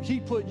He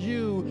put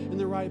you in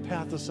the right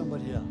path of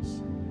somebody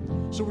else.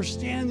 So we're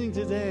standing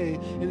today,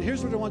 and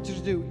here's what I want you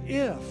to do.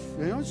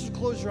 I want you to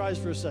close your eyes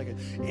for a second.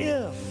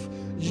 If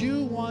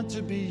you want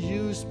to be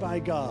used by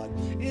God,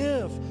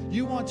 if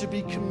you want to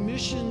be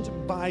commissioned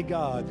by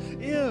God,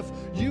 if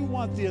you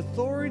want the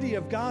authority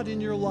of God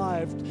in your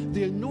life,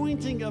 the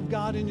anointing of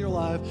God in your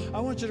life, I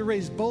want you to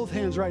raise both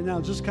hands right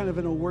now, just kind of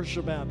in a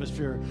worship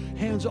atmosphere.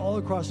 Hands all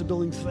across the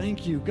building.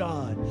 Thank you,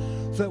 God,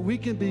 that we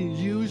can be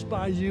used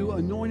by you,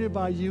 anointed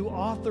by you,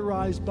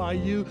 authorized by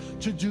you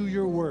to do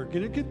your work.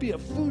 And it could be a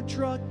food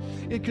truck,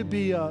 it could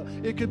be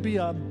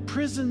a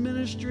prison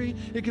ministry,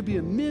 it could be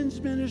a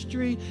men's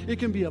ministry, it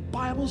can be a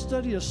Bible Bible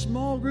study, a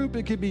small group.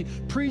 It could be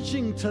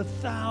preaching to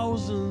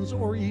thousands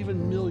or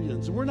even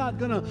millions. We're not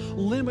going to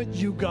limit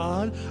you,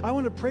 God. I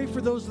want to pray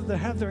for those that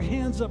have their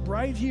hands up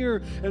right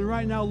here and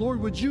right now. Lord,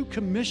 would you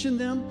commission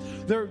them?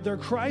 They're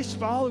Christ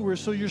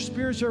followers, so your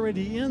Spirit's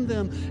already in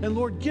them. And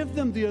Lord, give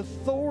them the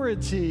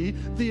authority,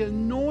 the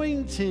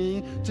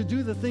anointing to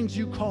do the things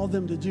you call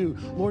them to do.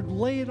 Lord,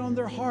 lay it on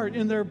their heart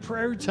in their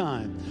prayer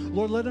time.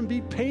 Lord, let them be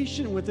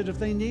patient with it if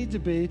they need to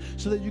be,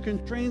 so that you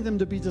can train them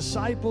to be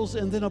disciples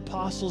and then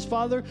apostles.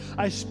 Father,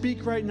 I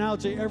speak right now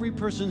to every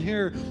person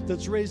here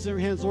that's raised their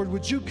hands. Lord,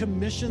 would you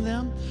commission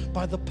them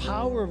by the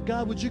power of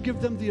God? Would you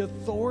give them the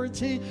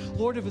authority?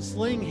 Lord, if it's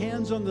laying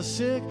hands on the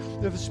sick,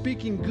 if it's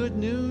speaking good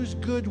news,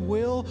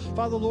 goodwill,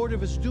 Father, Lord,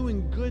 if it's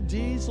doing good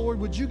deeds, Lord,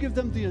 would you give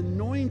them the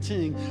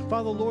anointing,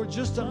 Father, Lord,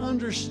 just to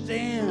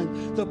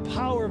understand the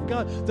power of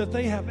God that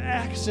they have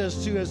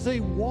access to as they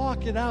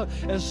walk it out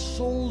as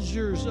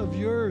soldiers of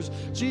yours.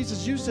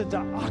 Jesus, you said to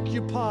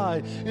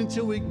occupy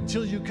until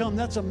you come.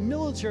 That's a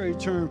military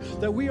term,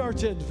 that we are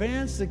to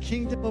advance the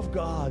kingdom of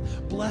God.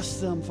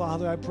 Bless them,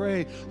 Father, I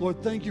pray.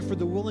 Lord, thank you for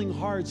the willing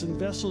hearts and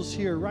vessels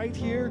here, right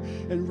here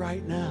and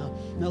right now.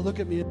 Now look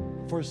at me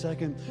for a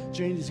second. The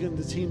team's going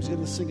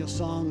to sing a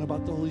song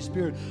about the Holy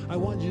Spirit. I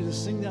want you to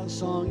sing that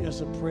song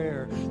as a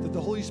prayer, that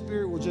the Holy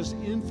Spirit will just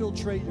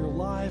infiltrate your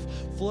life,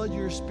 flood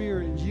your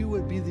spirit, and you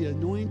would be the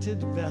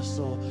anointed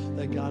vessel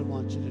that God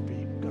wants you to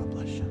be. God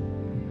bless you.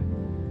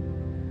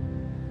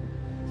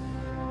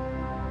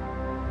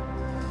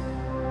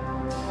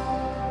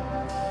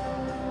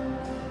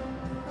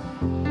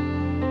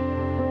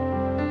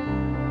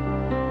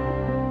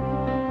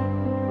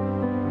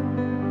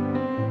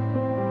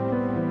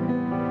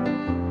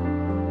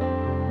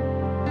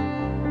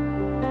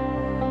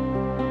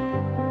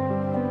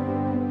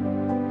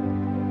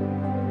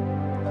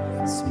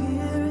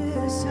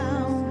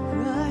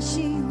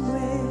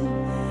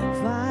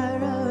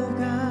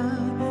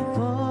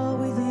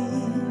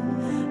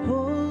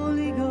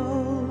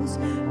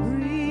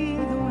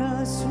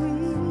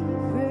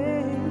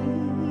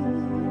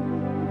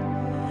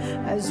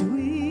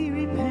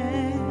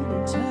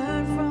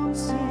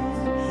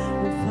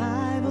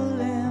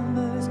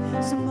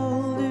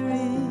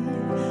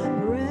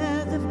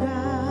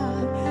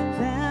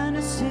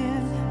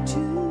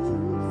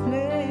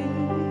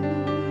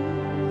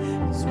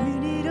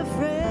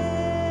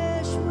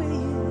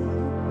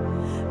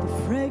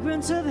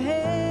 Of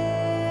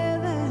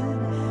heaven,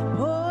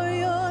 pour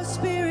your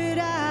spirit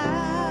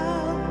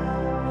out,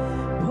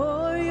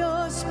 pour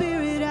your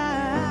spirit out.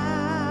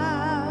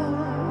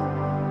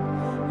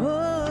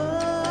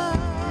 Oh,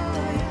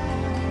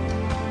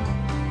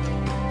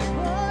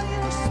 pour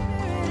your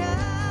spirit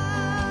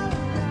out.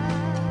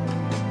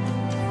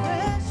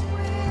 Fresh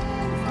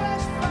wind,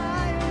 fresh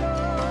fire,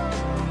 Lord.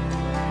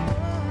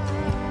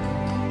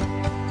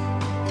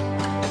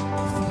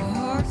 For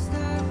hearts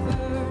that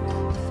burn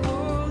with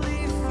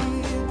holy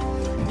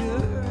fear.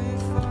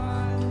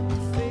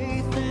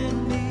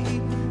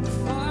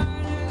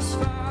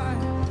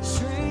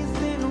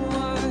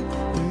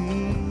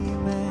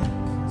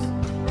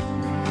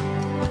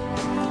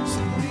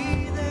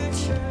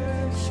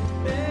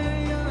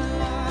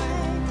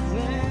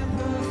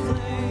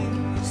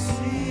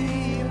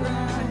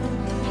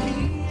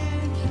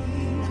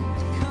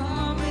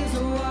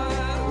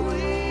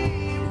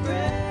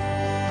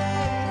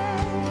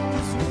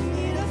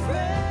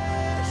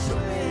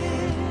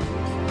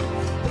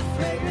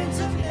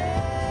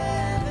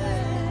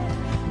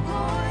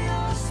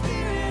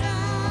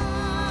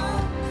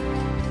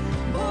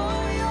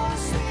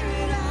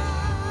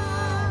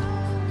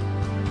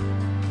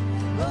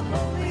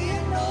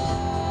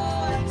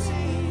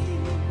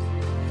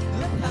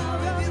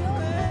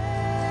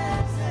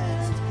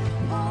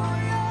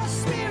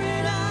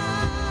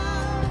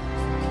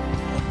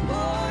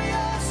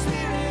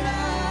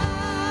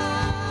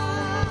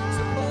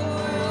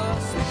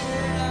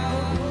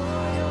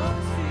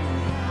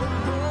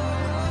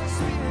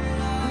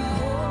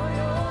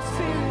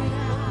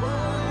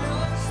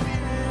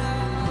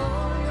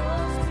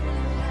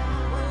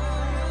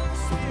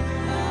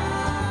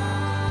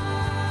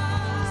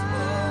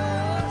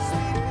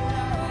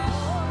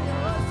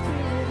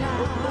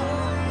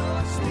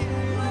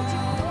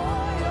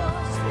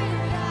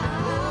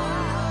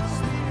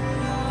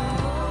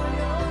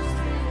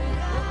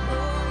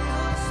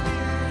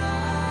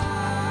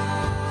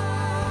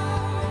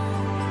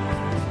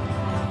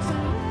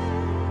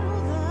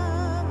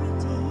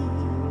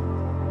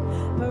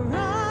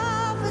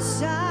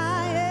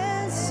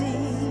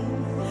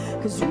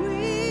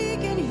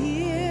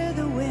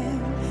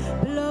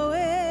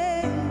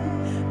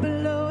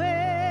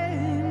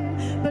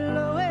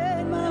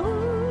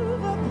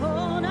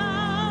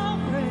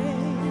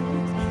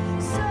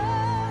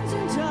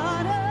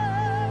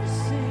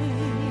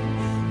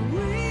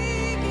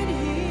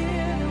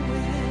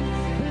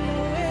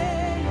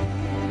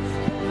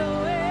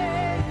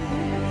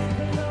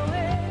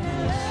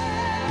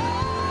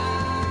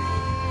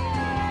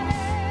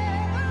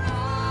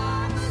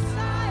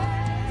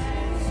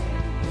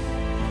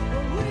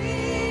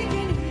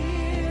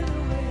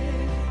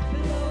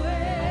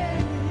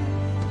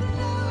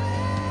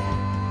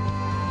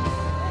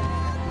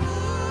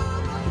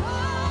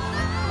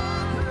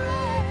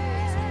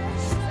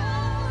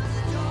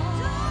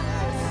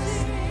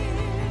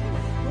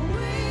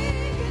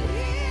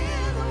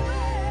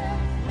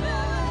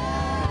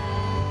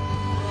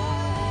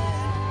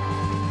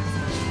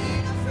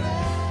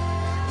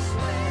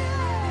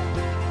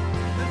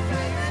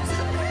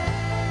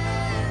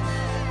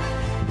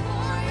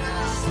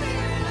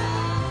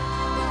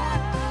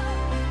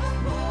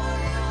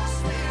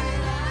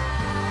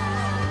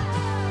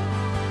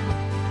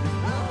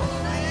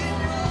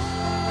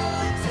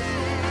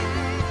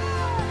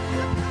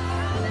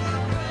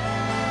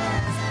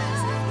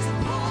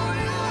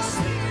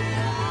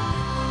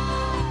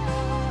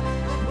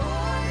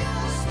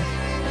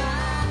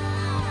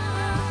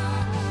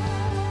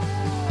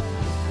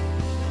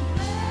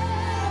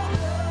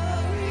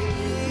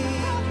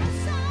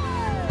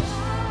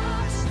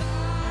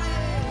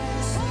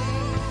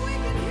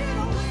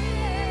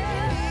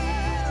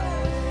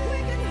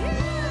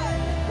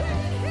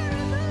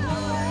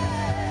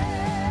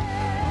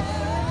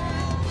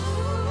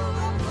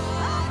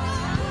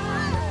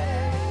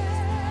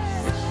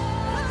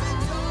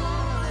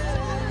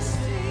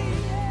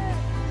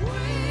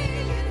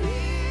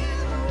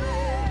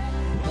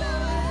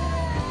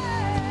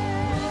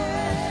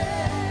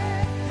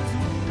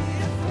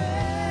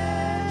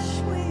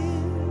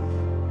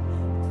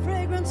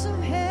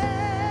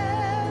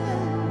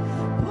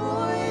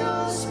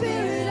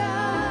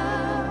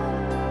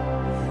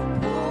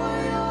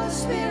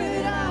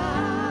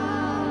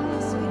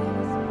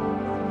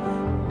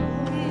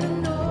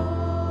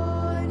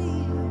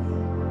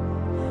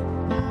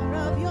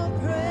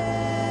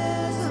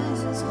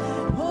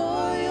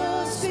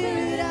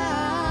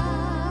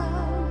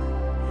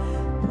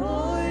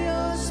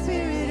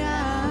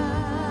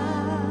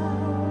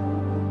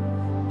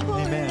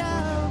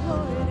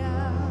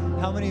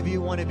 How many of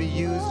you want to be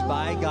used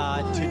by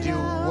God to do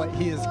what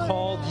He has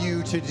called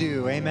you to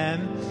do?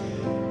 Amen?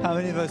 How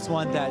many of us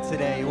want that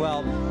today?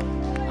 Well,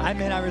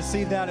 I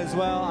received that as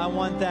well. I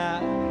want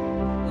that.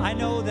 I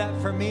know that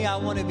for me, I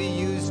want to be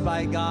used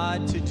by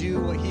God to do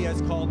what He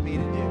has called me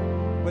to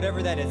do,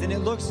 whatever that is. And it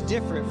looks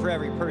different for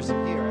every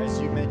person here, as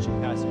you mentioned,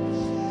 Pastor.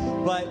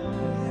 But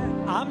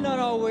I'm not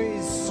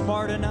always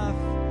smart enough,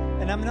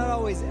 and I'm not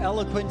always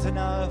eloquent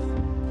enough.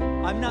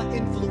 I'm not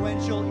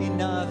influential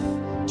enough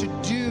to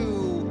do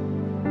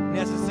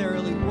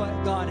necessarily what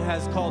God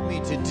has called me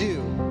to do.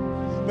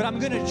 But I'm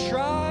going to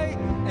try,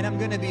 and I'm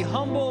going to be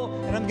humble,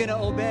 and I'm going to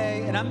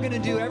obey, and I'm going to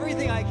do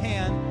everything I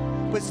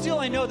can. But still,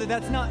 I know that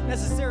that's not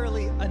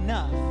necessarily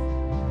enough.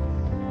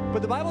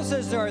 But the Bible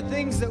says there are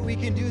things that we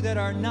can do that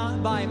are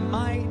not by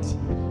might,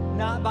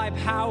 not by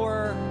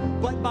power,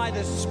 but by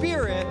the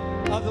Spirit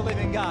of the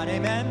living God.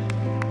 Amen?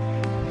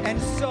 And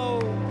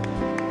so,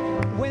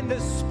 when the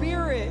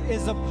Spirit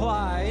is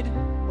applied,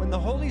 when the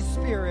Holy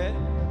Spirit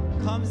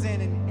comes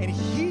in and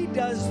He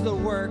does the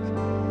work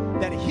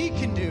that He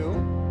can do,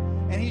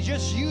 and He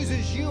just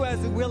uses you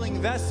as a willing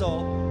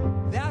vessel,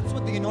 that's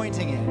what the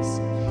anointing is.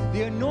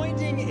 The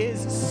anointing is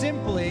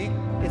simply,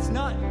 it's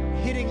not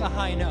hitting a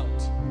high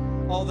note,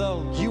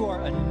 although you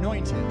are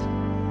anointed.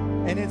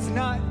 And it's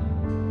not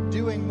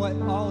doing what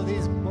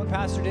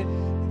Pastor did.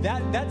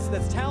 That's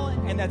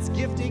talent, and that's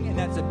gifting, and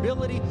that's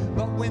ability.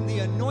 But when the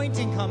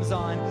anointing comes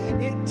on,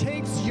 it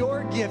takes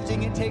your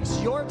gifting, it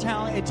takes your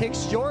talent, it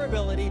takes your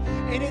ability,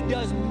 and it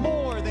does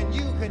more than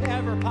you could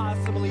ever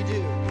possibly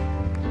do.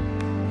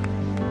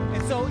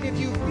 And so if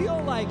you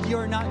feel like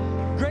you're not,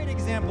 great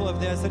example of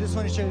this, I just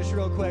want to share this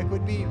real quick,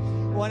 would be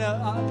one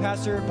of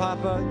Pastor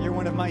Papa, you're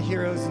one of my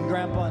heroes, and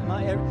Grandpa,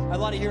 a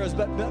lot of heroes,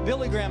 but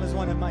Billy Graham is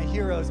one of my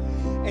heroes.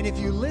 And if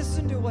you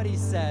listen to what he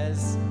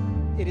says,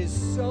 it is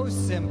so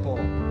simple.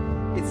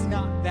 It's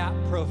not that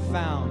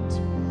profound.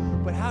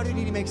 But how did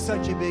he make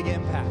such a big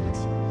impact?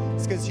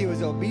 It's because he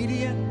was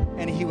obedient,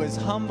 and he was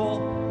humble,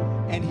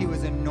 and he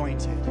was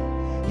anointed.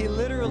 He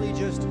literally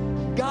just,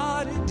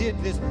 God did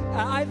this.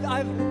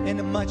 I've, in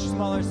a much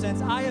smaller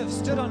sense, I have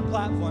stood on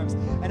platforms,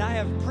 and I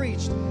have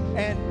preached,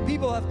 and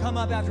people have come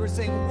up afterwards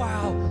saying,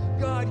 wow,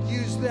 God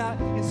used that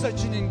in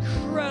such an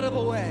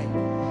incredible way.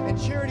 And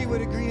Charity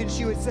would agree, and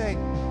she would say,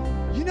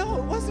 you know,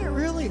 it wasn't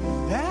really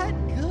that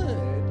good,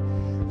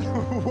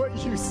 what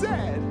you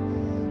said,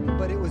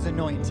 but it was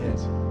anointed.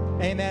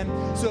 Amen.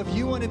 So if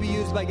you want to be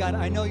used by God,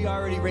 I know you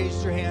already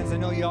raised your hands. I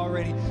know you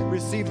already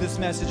received this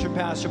message from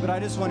Pastor, but I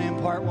just want to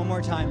impart one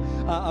more time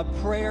a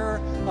prayer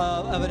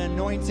of an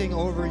anointing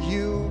over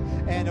you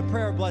and a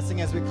prayer of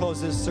blessing as we close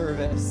this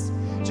service.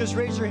 Just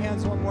raise your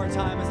hands one more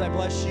time as I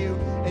bless you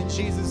in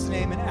Jesus'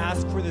 name and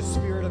ask for the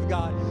Spirit of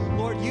God.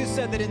 Lord, you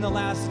said that in the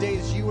last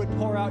days you would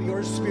pour out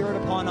your Spirit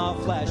upon all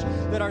flesh,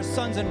 that our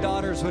sons and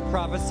daughters would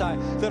prophesy,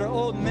 that our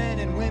old men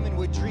and women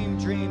would dream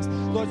dreams.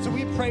 Lord, so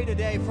we pray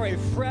today for a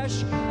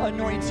fresh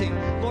anointing.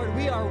 Lord,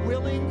 we are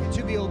willing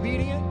to be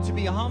obedient, to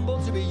be humble,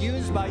 to be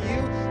used by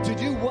you, to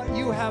do what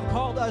you have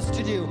called us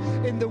to do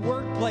in the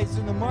workplace,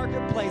 in the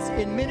marketplace,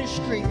 in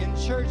ministry, in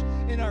church,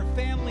 in our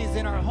families,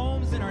 in our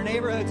homes, in our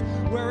neighborhoods,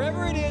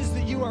 wherever it is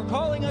that you are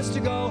calling us to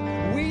go,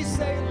 we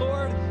say,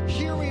 Lord,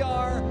 here we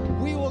are,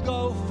 we will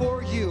go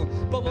for you.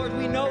 But Lord,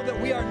 we know that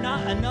we are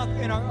not enough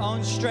in our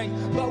own strength,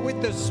 but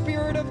with the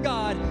Spirit of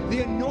God,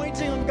 the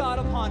anointing of God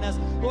upon us,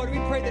 Lord, we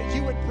pray that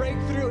you would break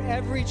through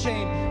every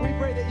chain. We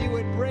pray that you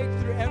would break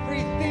through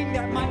everything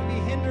that might be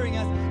hindering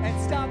us and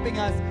stopping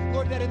us.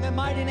 Lord, that in the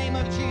mighty name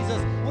of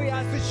Jesus, we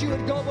ask that you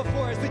would go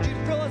before us, that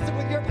you'd fill us up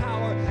with your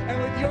power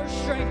and with your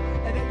strength,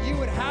 and that you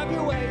would have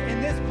your way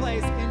in this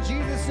place. In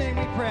Jesus' name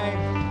we pray.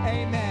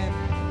 Amen.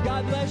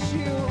 God bless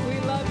you. We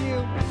love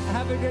you.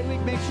 Have a great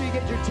week. Make sure you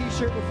get your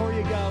t-shirt before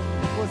you go.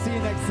 We'll see you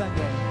next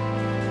Sunday.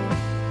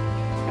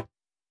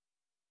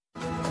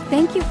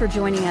 Thank you for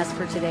joining us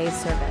for today's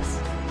service.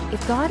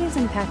 If God is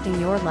impacting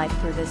your life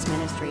through this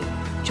ministry,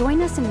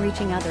 join us in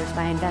reaching others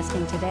by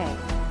investing today.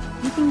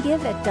 You can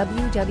give at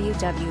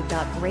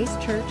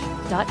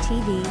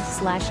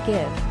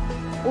www.gracechurch.tv/give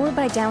or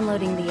by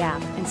downloading the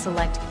app and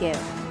select Give.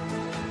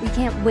 We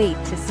can't wait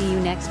to see you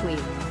next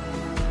week.